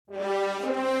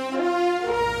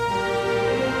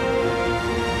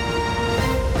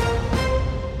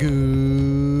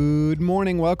Good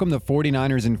morning. Welcome to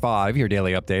 49ers in 5, your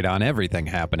daily update on everything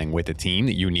happening with the team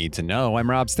that you need to know. I'm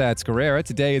Rob Stats Guerrera.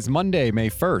 Today is Monday,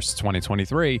 May 1st,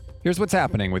 2023. Here's what's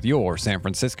happening with your San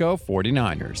Francisco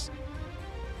 49ers.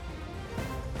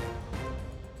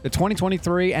 The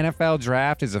 2023 NFL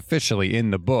Draft is officially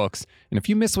in the books, and if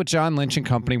you missed what John Lynch and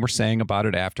company were saying about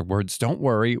it afterwards, don't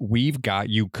worry, we've got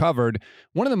you covered.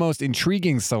 One of the most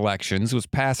intriguing selections was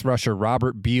pass rusher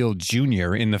Robert Beal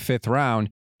Jr. in the 5th round.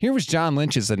 Here was John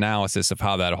Lynch's analysis of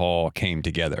how that all came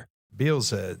together.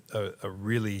 Beal's a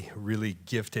really, really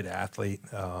gifted athlete.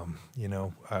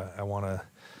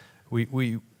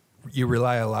 You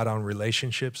rely a lot on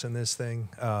relationships in this thing,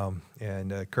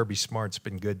 and Kirby Smart's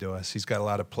been good to us. He's got a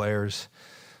lot of players.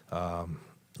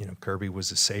 Kirby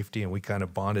was a safety, and we kind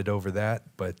of bonded over that.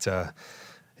 But,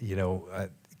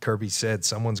 Kirby said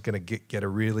someone's going to get a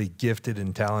really gifted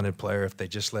and talented player if they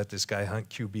just let this guy hunt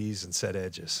QBs and set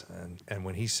edges. And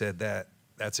when he said that,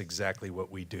 that's exactly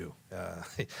what we do.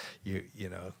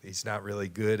 He's not really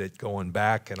good at going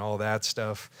back and all that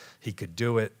stuff. He could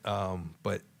do it,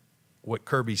 but what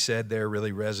Kirby said there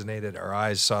really resonated. Our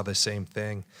eyes saw the same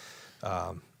thing.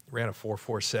 Ran a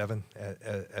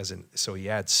 4.47 so he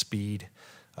adds speed.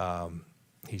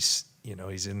 He's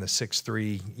in the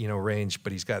 6'3", range,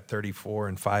 but he's got 34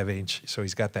 and 5-inch, so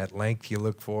he's got that length you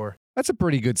look for. That's a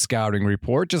pretty good scouting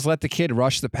report. Just let the kid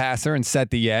rush the passer and set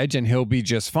the edge, and he'll be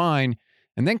just fine.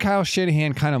 And then Kyle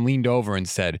Shanahan kind of leaned over and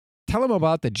said, "Tell him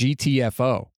about the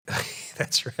GTFO."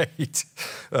 That's right.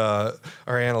 Our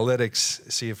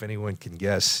analytics, see if anyone can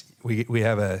guess. We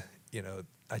have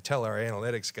I tell our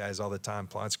analytics guys all the time,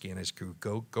 Plonsky and his crew,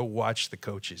 go watch the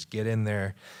coaches, get in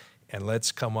there, and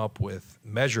let's come up with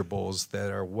measurables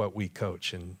that are what we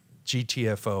coach. And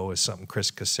GTFO is something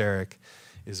Chris Kasarik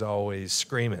is always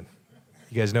screaming.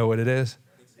 You guys know what it is?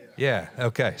 Yeah.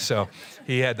 Okay. So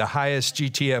he had the highest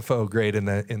GTFO grade in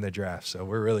the draft. So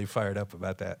we're really fired up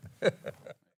about that.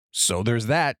 So there's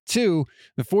that, too.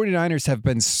 The 49ers have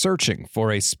been searching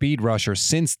for a speed rusher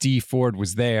since Dee Ford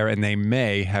was there, and they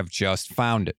may have just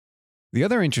found it. The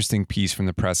other interesting piece from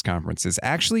the press conferences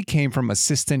actually came from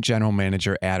Assistant General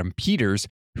Manager Adam Peters,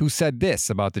 who said this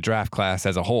about the draft class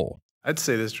as a whole. I'd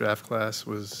say this draft class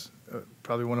was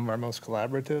probably one of our most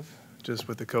collaborative, just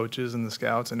with the coaches and the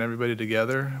scouts and everybody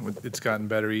together. It's gotten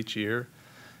better each year.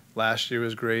 Last year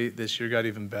was great. This year got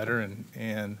even better,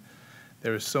 and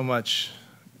there was so much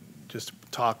just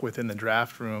talk within the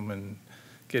draft room and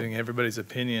getting everybody's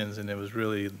opinions, and it was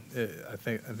really, I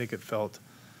think it felt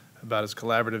about as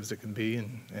collaborative as it can be,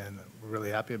 and we're really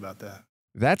happy about that.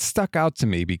 That stuck out to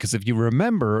me because if you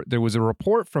remember, there was a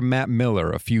report from Matt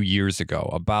Miller a few years ago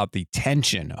about the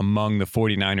tension among the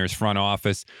 49ers front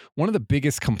office. One of the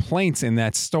biggest complaints in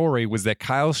that story was that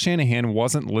Kyle Shanahan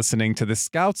wasn't listening to the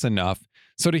scouts enough.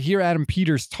 So to hear Adam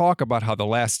Peters talk about how the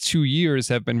last 2 years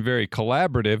have been very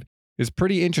collaborative is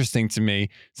pretty interesting to me,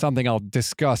 something I'll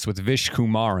discuss with Vish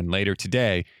Kumaran later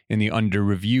today in the Under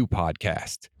Review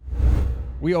podcast.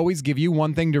 We always give you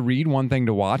one thing to read, one thing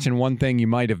to watch, and one thing you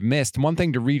might have missed. One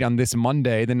thing to read on this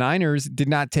Monday, the Niners did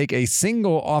not take a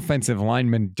single offensive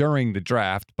lineman during the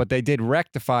draft, but they did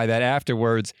rectify that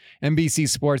afterwards. NBC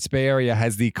Sports Bay Area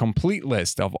has the complete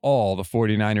list of all the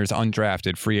 49ers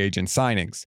undrafted free agent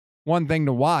signings. One thing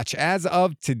to watch, as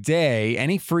of today,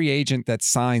 any free agent that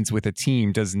signs with a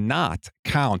team does not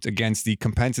count against the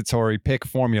compensatory pick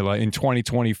formula in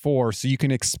 2024, so you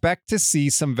can expect to see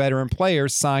some veteran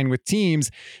players sign with teams,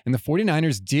 and the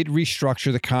 49ers did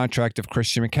restructure the contract of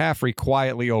Christian McCaffrey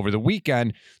quietly over the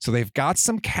weekend, so they've got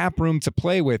some cap room to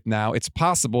play with now. It's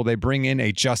possible they bring in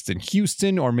a Justin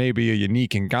Houston or maybe a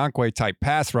Unique Ngakoue-type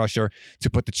pass rusher to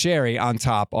put the cherry on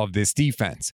top of this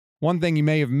defense. One thing you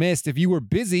may have missed, if you were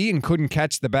busy and couldn't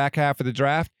catch the back half of the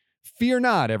draft, fear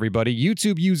not, everybody.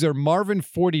 YouTube user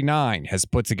Marvin49 has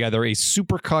put together a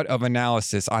supercut of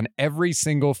analysis on every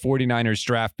single 49ers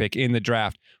draft pick in the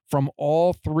draft from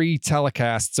all 3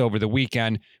 telecasts over the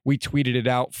weekend. We tweeted it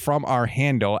out from our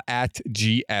handle at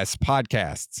GS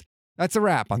Podcasts. That's a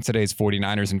wrap on today's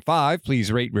 49ers in 5.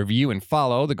 Please rate, review, and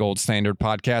follow the Gold Standard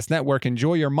Podcast Network.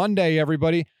 Enjoy your Monday,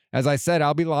 everybody. As I said,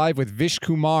 I'll be live with Vish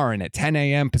Kumaran at 10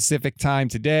 a.m. Pacific time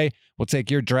today. We'll take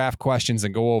your draft questions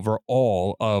and go over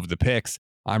all of the picks.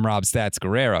 I'm Rob Stats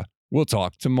Guerrera. We'll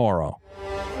talk tomorrow.